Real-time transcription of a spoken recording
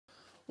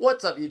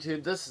What's up,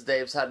 YouTube? This is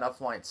Dave's Had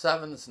Enough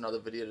 7. This is another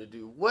video to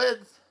do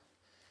with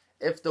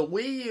if the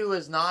Wii U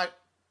is not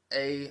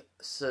a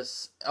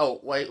If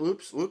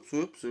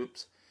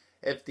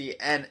the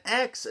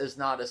NX is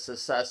not a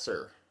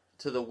successor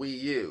to the Wii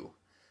U,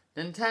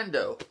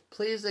 Nintendo,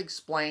 please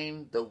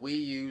explain the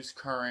Wii U's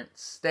current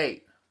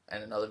state.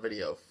 And another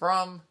video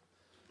from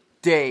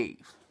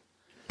Dave.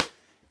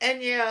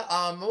 And yeah,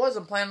 I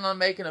wasn't planning on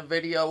making a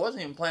video. I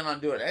wasn't even planning on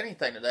doing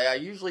anything today. I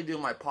usually do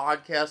my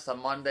podcast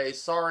on Mondays.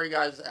 Sorry,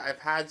 guys. I've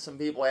had some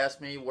people ask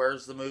me,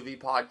 where's the movie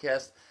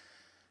podcast?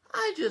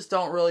 I just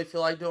don't really feel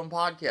like doing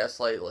podcasts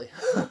lately.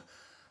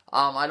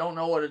 I don't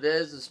know what it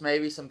is. It's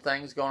maybe some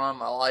things going on in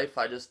my life.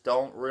 I just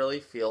don't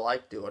really feel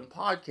like doing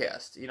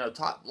podcasts. You know,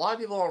 a lot of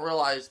people don't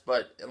realize,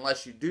 but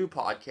unless you do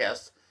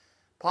podcasts,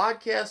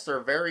 podcasts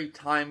are very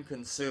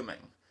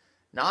time-consuming.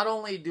 Not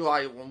only do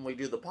when we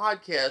do the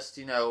podcast,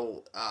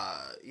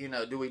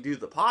 do we do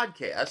the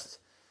podcast,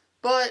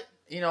 but,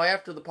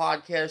 after the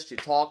podcast, you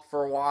talk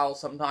for a while.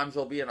 Sometimes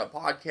you'll be in a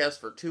podcast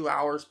for 2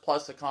 hours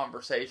plus a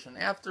conversation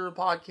after the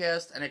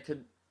podcast, and it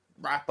could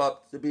wrap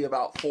up to be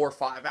about 4 or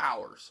 5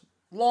 hours.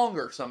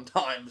 Longer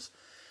sometimes.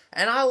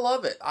 And I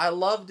love it. I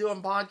love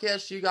doing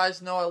podcasts. You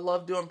guys know I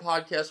love doing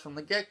podcasts from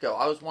the get-go.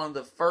 I was one of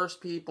the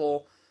first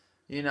people,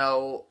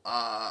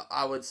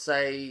 I would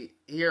say,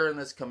 here in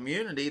this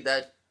community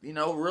that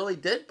really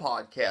did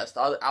podcast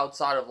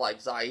outside of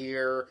like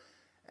Zaire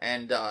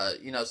and,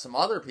 some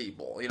other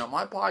people.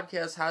 My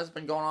podcast has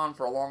been going on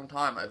for a long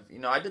time.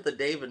 I did the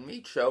Dave and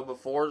Meat show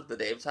before the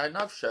Dave's Had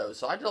Enough show.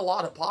 So I did a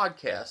lot of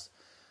podcasts.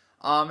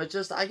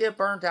 I get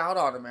burnt out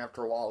on them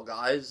after a while,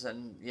 guys.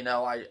 And,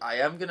 I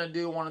am going to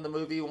do one of the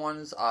movie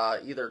ones,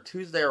 either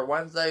Tuesday or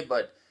Wednesday.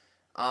 But,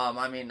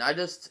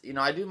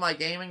 I do my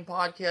gaming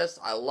podcast.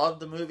 I love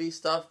the movie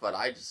stuff, but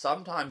I just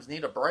sometimes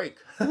need a break.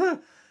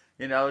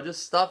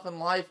 Just stuff in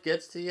life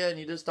gets to you and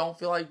you just don't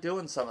feel like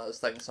doing some of those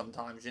things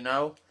sometimes,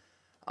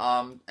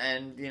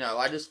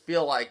 I just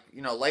feel like,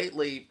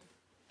 lately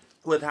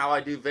with how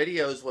I do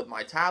videos with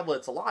my tablet,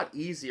 it's a lot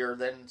easier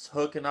than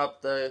hooking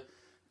up the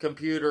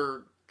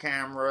computer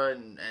camera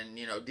and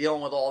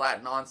dealing with all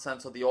that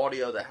nonsense with the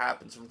audio that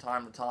happens from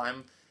time to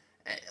time.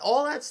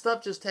 All that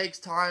stuff just takes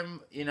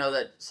time,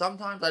 that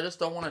sometimes I just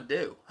don't want to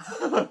do.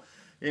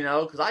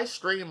 Because I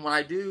stream when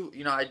I do,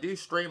 I do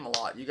stream a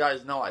lot. You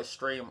guys know I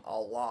stream a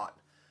lot.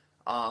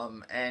 I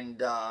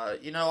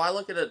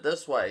look at it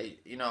this way,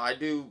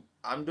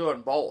 I'm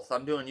doing both.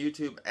 I'm doing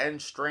YouTube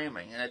and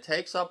streaming, and it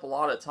takes up a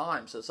lot of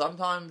time. So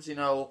sometimes,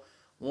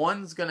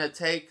 one's going to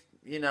take,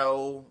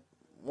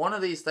 one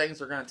of these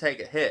things are going to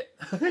take a hit.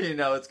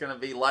 It's going to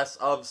be less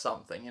of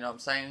something, what I'm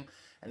saying?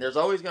 And there's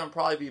always going to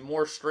probably be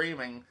more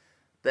streaming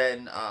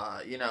than,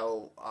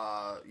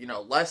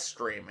 less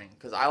streaming,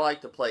 because I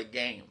like to play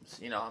games.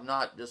 I'm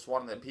not just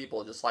one of the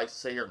people who just likes to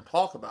sit here and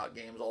talk about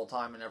games all the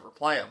time and never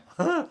play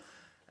them.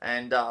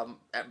 And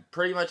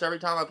pretty much every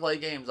time I play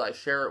games, I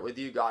share it with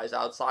you guys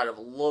outside of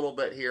a little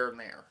bit here and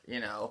there,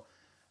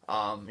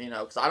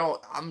 because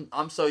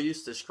I'm so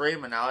used to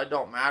streaming now. It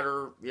don't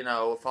matter,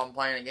 if I'm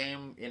playing a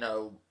game,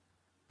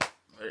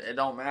 it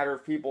don't matter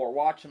if people are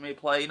watching me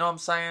play, you know what I'm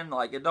saying?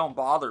 Like, it don't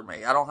bother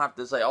me. I don't have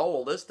to say, oh,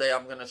 well, this day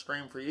I'm going to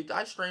stream for you.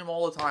 I stream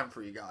all the time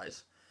for you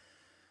guys.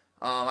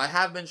 I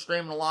have been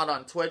streaming a lot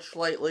on Twitch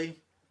lately,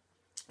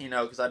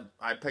 because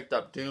I picked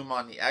up Doom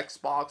on the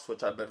Xbox,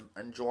 which I've been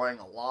enjoying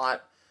a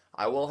lot.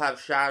 I will have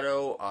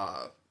Shadow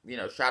of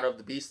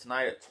the Beast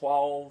tonight at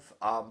 12,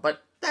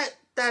 but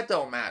that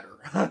don't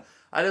matter.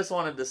 I just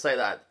wanted to say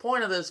that. The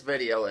point of this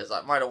video is,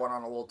 I might have went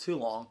on a little too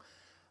long.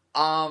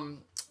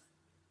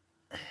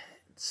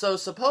 So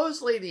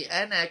supposedly the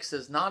NX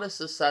is not a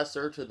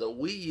successor to the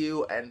Wii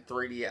U and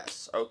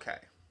 3DS. Okay.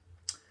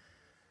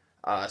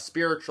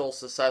 Spiritual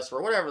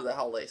successor, whatever the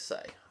hell they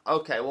say.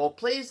 Okay, well,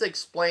 please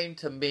explain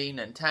to me,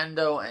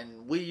 Nintendo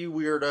and Wii U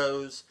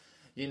weirdos,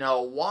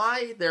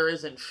 why there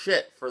isn't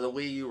shit for the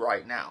Wii U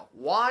right now.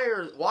 Why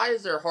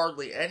is there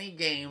hardly any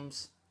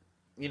games,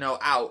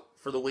 out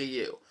for the Wii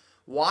U?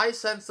 Why,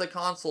 since the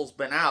console's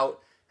been out,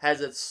 has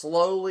it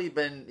slowly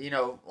been,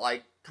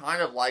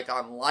 kind of like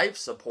on life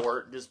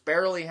support, just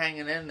barely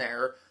hanging in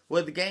there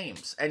with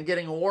games and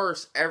getting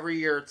worse every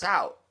year it's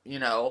out,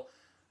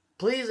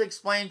 Please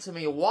explain to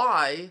me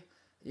why,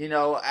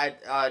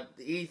 at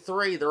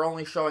E3 they're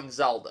only showing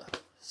Zelda.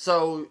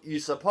 So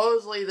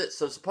supposedly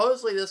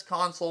this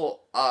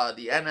console,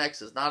 the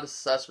NX, is not a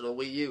successor to the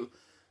Wii U.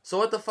 So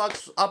what the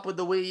fuck's up with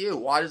the Wii U?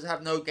 Why does it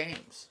have no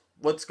games?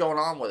 What's going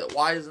on with it?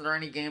 Why isn't there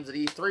any games at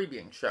E3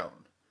 being shown?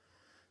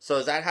 So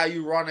is that how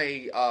you run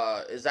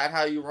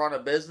a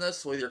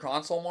business with your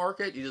console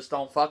market? You just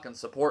don't fucking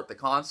support the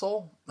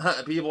console?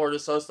 People are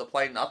just supposed to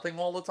play nothing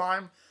all the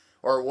time?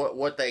 Or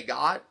what they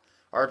got?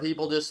 Are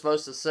people just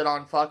supposed to sit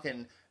on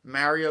fucking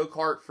Mario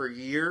Kart for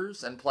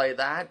years and play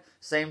that?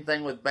 Same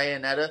thing with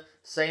Bayonetta.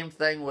 Same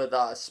thing with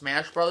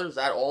Smash Brothers. Is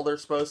that all they're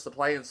supposed to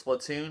play in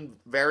Splatoon?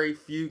 Very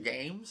few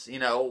games?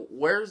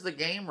 Where's the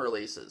game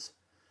releases?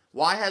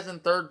 Why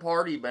hasn't third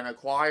party been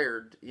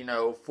acquired,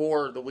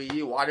 for the Wii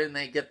U? Why didn't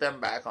they get them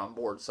back on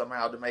board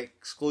somehow to make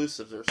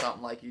exclusives or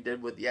something like you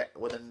did with the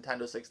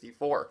Nintendo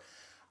 64?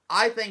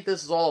 I think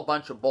this is all a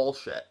bunch of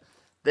bullshit.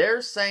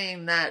 They're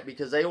saying that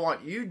because they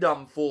want you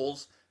dumb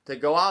fools to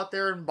go out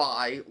there and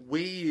buy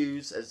Wii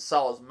U's and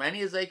sell as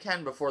many as they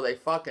can before they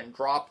fucking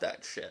drop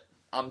that shit.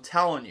 I'm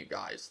telling you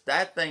guys,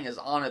 that thing is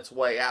on its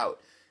way out.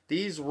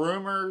 These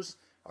rumors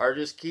are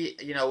just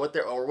what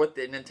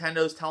the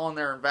Nintendo's telling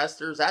their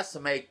investors. That's to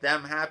make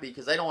them happy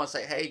because they don't want to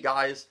say, "Hey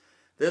guys,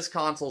 this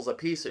console's a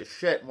piece of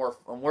shit,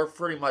 and we're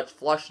pretty much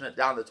flushing it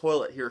down the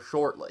toilet here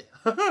shortly."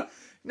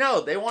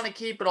 No, they want to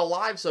keep it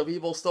alive so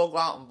people still go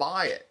out and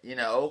buy it,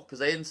 because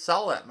they didn't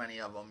sell that many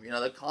of them.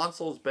 The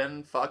console's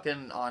been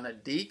fucking on a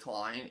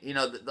decline.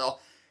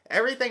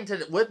 Everything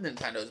with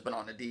Nintendo's been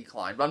on a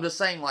decline. But I'm just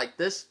saying, like,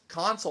 this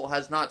console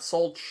has not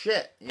sold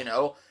shit,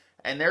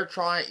 and they're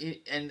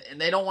trying, and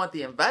they don't want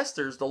the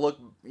investors to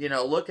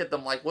look at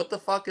them like, what the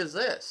fuck is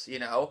this,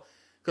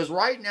 Because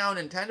right now,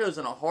 Nintendo's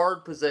in a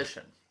hard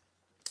position.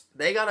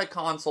 They got a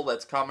console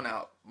that's coming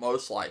out,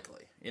 most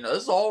likely.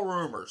 This is all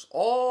rumors.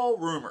 All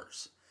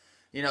rumors.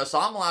 So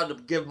I'm allowed to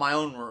give my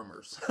own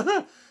rumors.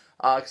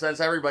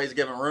 Since everybody's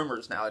giving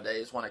rumors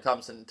nowadays when it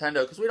comes to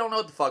Nintendo. Because we don't know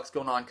what the fuck's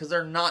going on. Because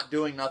they're not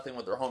doing nothing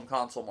with their home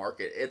console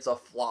market. It's a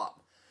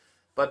flop.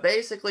 But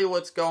basically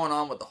what's going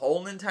on with the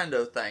whole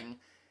Nintendo thing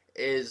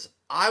is,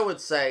 I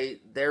would say,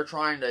 they're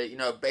trying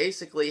to,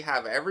 basically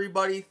have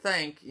everybody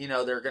think,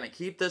 they're going to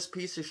keep this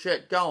piece of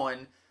shit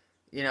going,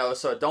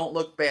 so it don't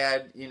look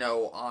bad,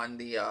 on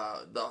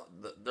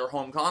their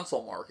home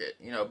console market,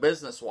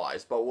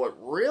 business-wise. But what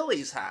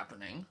really is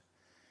happening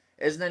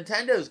is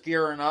Nintendo's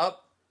gearing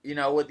up,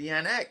 with the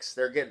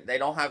NX. They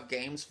don't have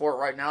games for it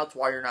right now. That's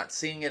why you're not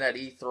seeing it at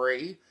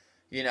E3.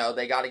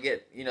 They got to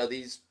get,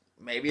 these,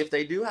 maybe if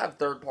they do have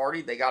third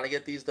party, they got to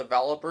get these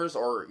developers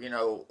or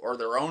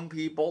their own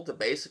people to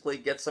basically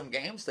get some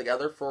games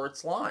together for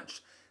its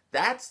launch.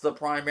 That's the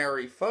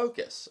primary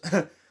focus.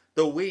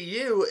 The Wii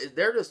U,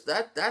 they're just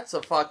that's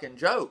a fucking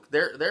joke.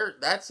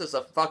 That's just a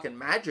fucking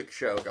magic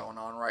show going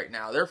on right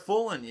now. They're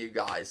fooling you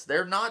guys.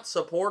 They're not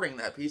supporting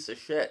that piece of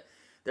shit.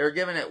 They're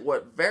giving it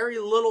what very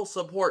little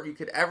support you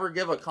could ever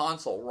give a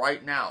console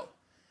right now.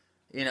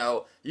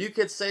 You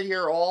could sit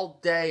here all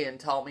day and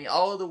tell me,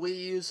 "Oh, the Wii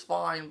U's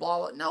fine, blah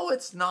blah." No,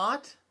 it's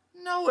not.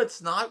 No,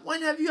 it's not.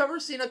 When have you ever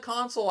seen a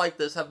console like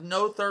this have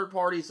no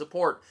third-party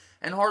support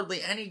and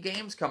hardly any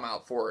games come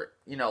out for it?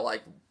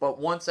 But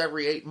once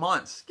every 8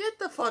 months. Get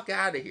the fuck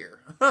out of here.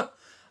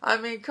 I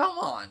mean, come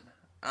on.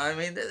 I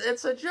mean,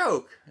 it's a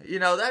joke.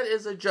 That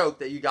is a joke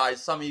that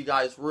some of you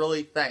guys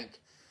really think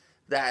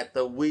that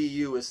the Wii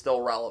U is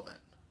still relevant.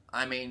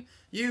 I mean,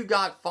 you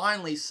got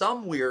finally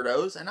some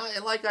weirdos, and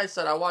like I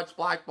said, I watched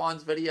Black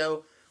Bond's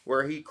video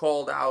where he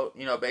called out,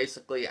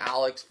 basically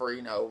Alex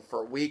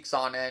for weeks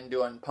on end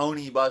doing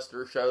Pony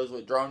Buster shows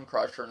with Drone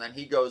Crusher, and then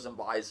he goes and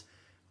buys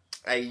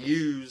a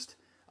used,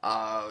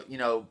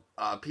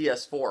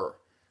 PS4.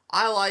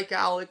 I like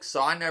Alex,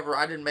 so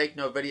I didn't make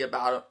no video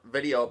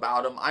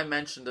about him. I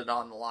mentioned it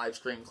on the live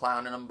stream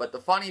clowning him, but the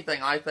funny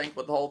thing I think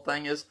with the whole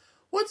thing is,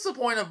 what's the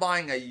point of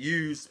buying a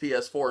used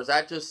PS4? Is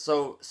that just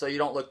so you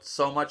don't look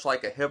so much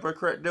like a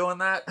hypocrite doing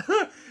that?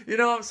 You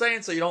know what I'm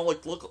saying? So you don't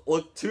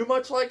look too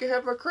much like a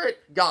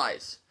hypocrite?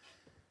 Guys,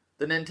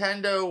 the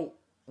Nintendo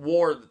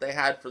war that they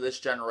had for this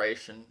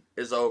generation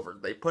is over.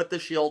 They put the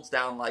shields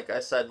down, like I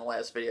said in the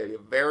last video. You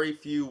have very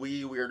few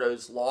Wii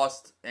weirdos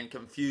lost and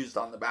confused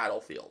on the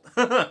battlefield.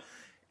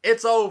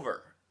 It's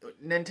over.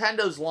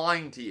 Nintendo's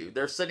lying to you.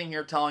 They're sitting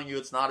here telling you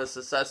it's not a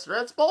successor.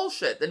 That's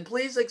bullshit. Then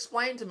please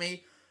explain to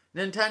me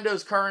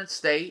Nintendo's current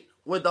state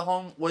with the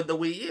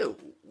Wii U.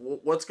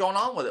 What's going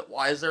on with it?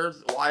 Why is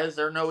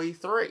there no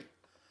E3?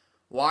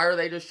 Why are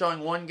they just showing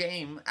one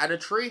game at a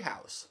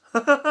treehouse?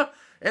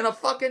 In a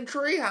fucking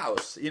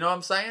treehouse. You know what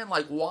I'm saying?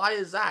 Like, why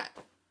is that?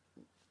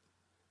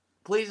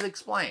 Please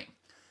explain.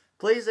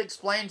 Please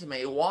explain to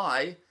me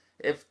why,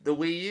 if the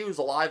Wii U is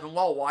alive and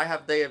well, why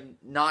have they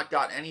not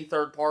got any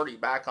third party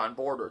back on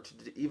board or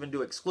to even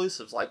do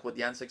exclusives like with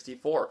the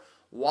N64?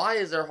 Why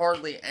is there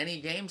hardly any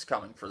games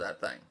coming for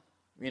that thing?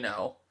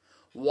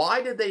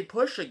 Why did they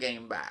push a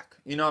game back?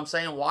 You know what I'm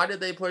saying? Why did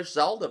they push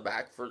Zelda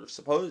back for the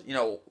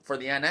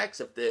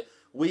NX if the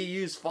Wii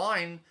U's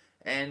fine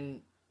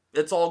and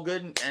it's all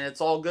good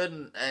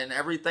and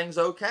everything's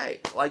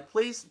okay? Like,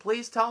 please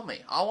tell me.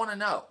 I want to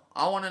know.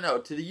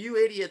 To you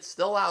idiots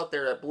still out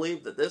there that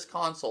believe that this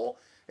console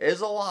is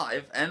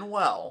alive and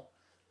well,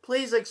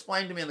 please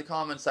explain to me in the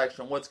comment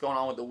section what's going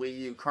on with the Wii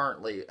U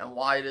currently and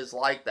why it is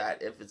like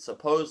that if it's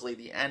supposedly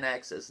the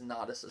NX is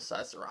not a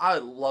successor. I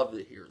would love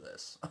to hear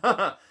this.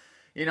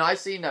 I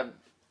seen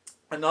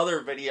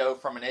another video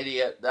from an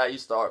idiot that I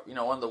used to,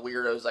 one of the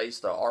weirdos I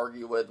used to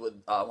argue with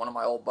one of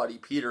my old buddy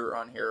Peter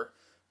on here.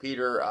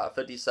 Peter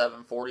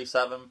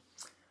 5747. I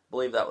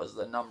believe that was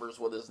the numbers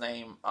with his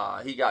name.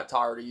 He got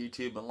tired of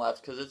YouTube and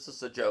left because it's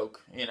just a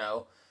joke,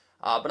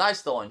 but I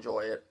still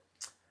enjoy it.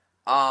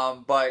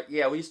 But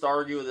yeah, we used to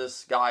argue with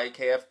this guy,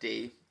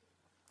 KFD,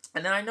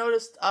 And then I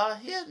noticed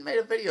he hadn't made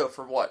a video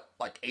for what,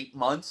 like 8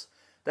 months.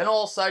 Then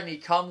all of a sudden he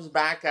comes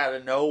back out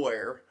of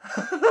nowhere,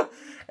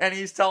 and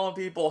he's telling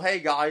people, "Hey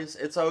guys,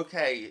 it's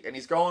okay." And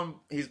he's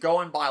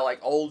going by like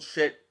old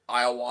shit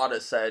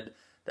Iwata said,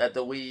 that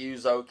the Wii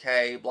U's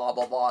okay, blah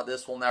blah blah.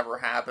 This will never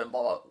happen,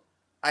 blah blah.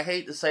 I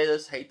hate to say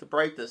this, hate to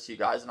break this, you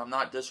guys, and I'm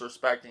not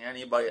disrespecting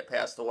anybody that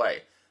passed away,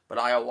 but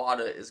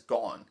Iwata is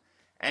gone.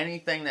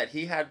 Anything that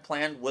he had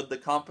planned with the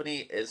company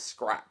is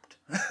scrapped.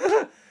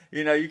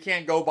 You know, you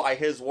can't go by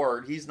his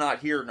word. He's not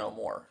here no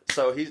more.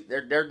 So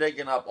they're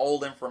digging up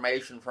old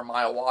information from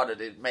Iwata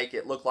to make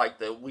it look like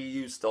the Wii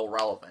U's still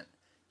relevant.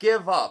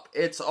 Give up.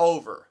 It's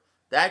over.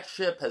 That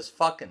ship has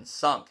fucking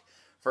sunk.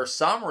 For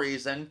some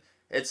reason,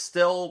 it's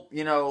still,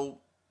 you know,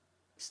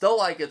 still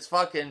like it's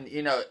fucking,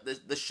 you know,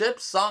 the ship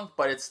sunk,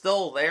 but it's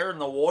still there in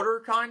the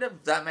water, kind of,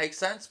 if that makes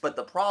sense. But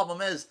the problem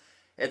is,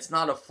 it's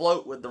not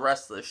afloat with the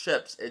rest of the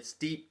ships. It's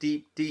deep,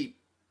 deep, deep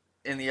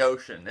in the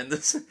ocean, and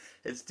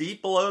it's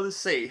deep below the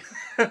sea.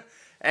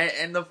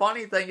 and the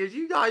funny thing is,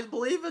 you guys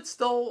believe it's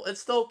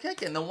still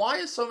kicking. Then why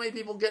is so many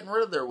people getting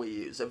rid of their Wii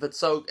U's? If it's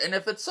so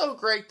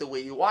great, the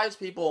Wii U, why is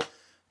people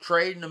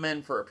trading them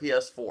in for a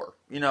PS4?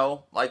 You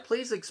know, like,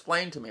 please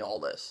explain to me all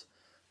this.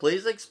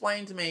 Please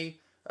explain to me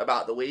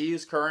about the Wii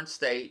U's current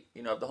state,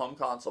 you know, of the home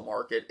console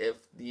market, if,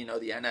 you know,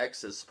 the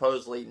NX is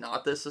supposedly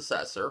not the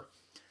successor.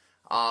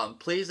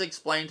 Please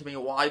explain to me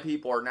why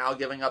people are now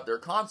giving up their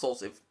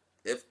consoles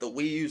if the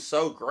Wii U's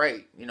so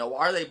great. You know,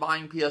 why are they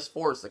buying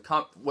PS4s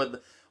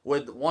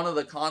with one of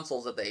the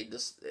consoles that they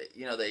just,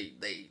 you know, they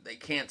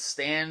can't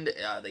stand,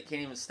 they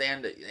can't even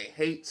stand it, they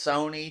hate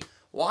Sony.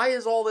 Why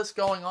is all this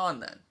going on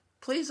then?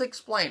 Please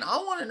explain. I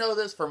want to know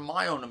this for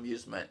my own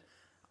amusement.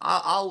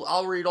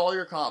 I'll read all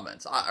your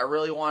comments. I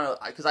really want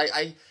to, because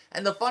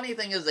and the funny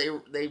thing is,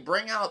 they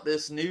bring out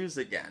this news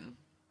again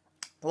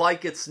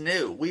like it's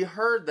new. We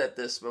heard that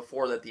this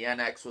before, that the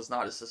NX was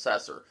not a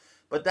successor.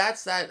 But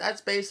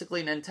that's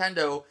basically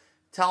Nintendo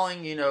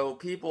telling, you know,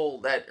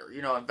 people that,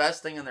 you know,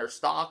 investing in their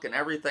stock and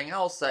everything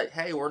else, that,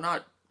 hey, we're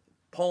not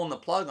pulling the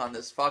plug on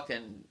this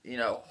fucking, you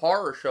know,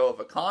 horror show of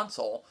a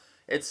console.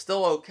 It's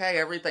still okay.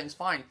 Everything's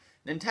fine.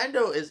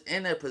 Nintendo is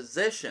in a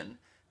position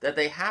that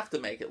they have to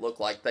make it look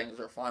like things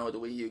are fine with the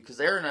Wii U, because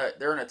they're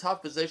in a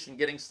tough position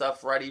getting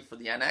stuff ready for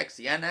the NX.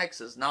 The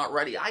NX is not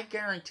ready. I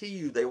guarantee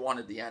you they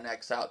wanted the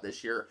NX out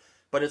this year,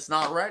 but it's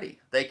not ready.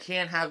 They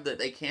can't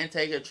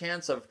take a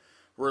chance of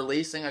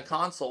releasing a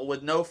console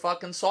with no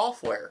fucking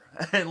software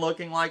and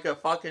looking like a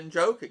fucking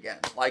joke again,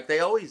 like they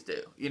always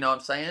do. You know what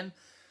I'm saying?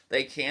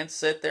 They can't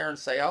sit there and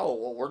say, "Oh,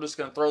 well, we're just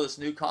going to throw this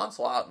new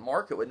console out in the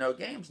market with no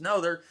games."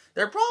 No, they're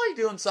probably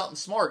doing something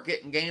smart,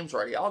 getting games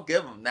ready. I'll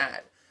give them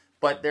that.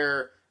 But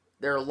they're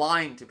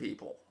lying to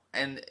people.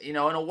 And, you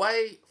know, in a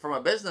way, from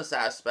a business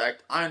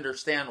aspect, I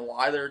understand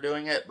why they're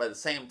doing it, but at the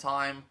same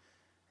time,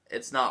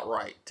 it's not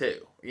right,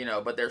 too. You know,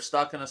 but they're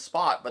stuck in a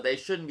spot. But they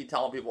shouldn't be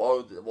telling people,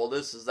 "Oh, well,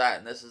 this is that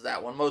and this is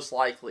that," when most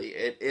likely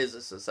it is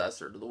a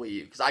successor to the Wii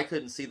U. Because I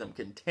couldn't see them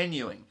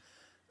continuing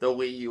the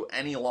Wii U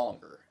any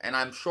longer. And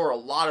I'm sure a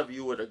lot of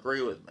you would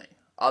agree with me,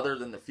 other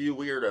than the few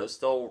weirdos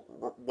still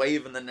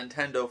waving the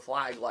Nintendo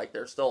flag like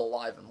they're still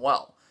alive and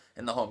well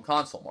in the home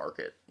console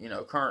market, you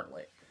know,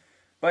 currently.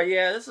 But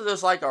yeah, this is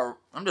just like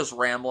I'm just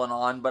rambling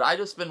on, but I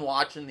just been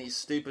watching these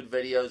stupid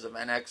videos of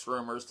NX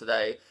rumors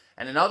today.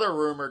 And another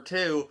rumor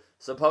too,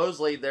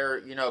 supposedly they're,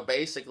 you know,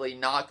 basically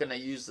not going to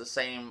use the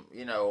same,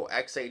 you know,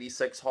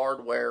 x86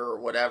 hardware or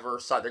whatever,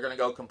 so they're going to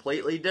go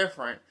completely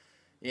different,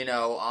 you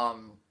know,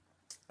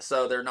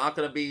 so they're not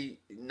going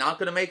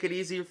to make it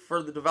easy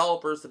for the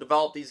developers to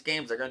develop these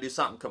games. They're going to do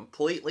something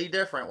completely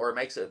different where it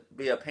makes it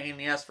be a pain in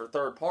the ass for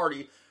third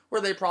party,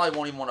 where they probably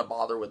won't even want to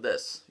bother with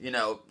this. You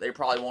know, they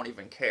probably won't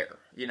even care,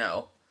 you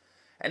know.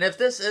 And if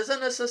this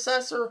isn't a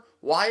successor,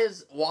 why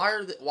is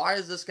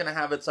this going to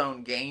have its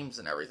own games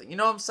and everything? You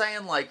know what I'm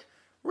saying? Like,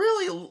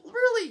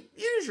 really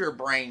use your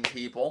brain,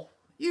 people.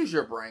 Use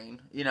your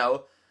brain, you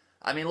know.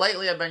 I mean,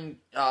 lately I've been,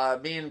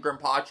 me and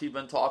Grimpachi have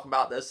been talking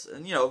about this,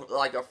 and, you know,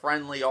 like a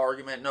friendly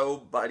argument,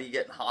 nobody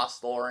getting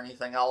hostile or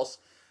anything else.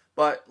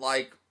 But,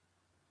 like,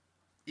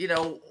 you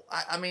know,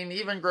 I mean,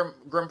 even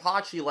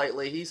Grimpachi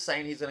lately, he's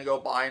saying he's going to go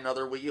buy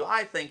another Wii U.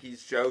 I think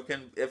he's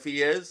joking. If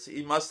he is,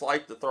 he must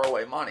like to throw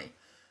away money.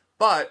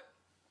 But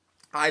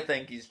I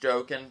think he's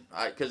joking,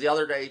 because the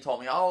other day he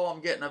told me, "Oh,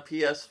 I'm getting a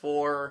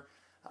PS4,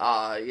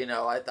 you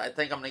know, I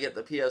think I'm going to get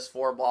the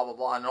PS4, blah, blah,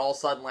 blah." And all of a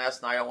sudden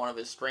last night on one of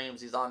his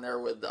streams, he's on there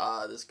with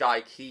this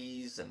guy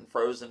Keys and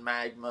Frozen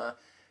Magma.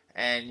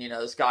 And, you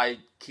know, this guy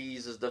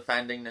Keys is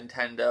defending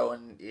Nintendo.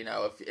 And, you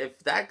know, if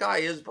that guy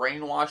is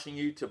brainwashing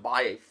you to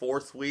buy a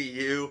fourth Wii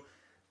U,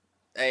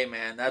 hey,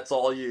 man, that's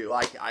all you.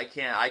 I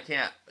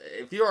can't.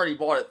 If you already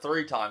bought it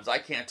 3 times, I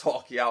can't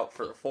talk you out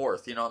for the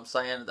fourth. You know what I'm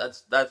saying?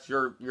 That's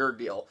your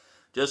deal.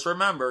 Just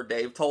remember,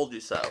 Dave told you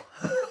so.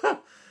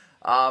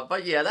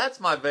 But yeah, that's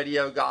my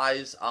video,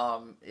 guys.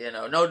 You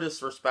know, no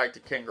disrespect to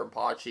King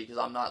Grimpachi, because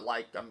I'm not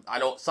like, I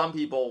don't, some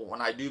people,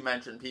 when I do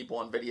mention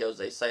people in videos,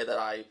 they say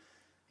that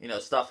you know,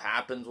 stuff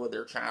happens with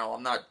their channel.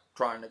 I'm not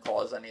trying to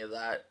cause any of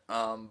that.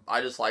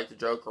 I just like to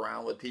joke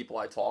around with people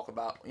I talk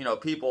about. You know,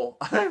 people,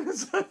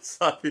 it's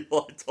not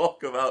people I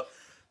talk about,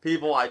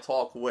 people I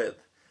talk with.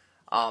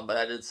 But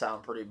that did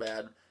sound pretty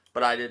bad.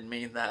 But I didn't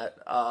mean that.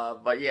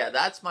 But yeah,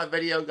 that's my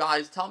video,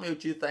 guys. Tell me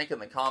what you think in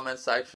the comments section.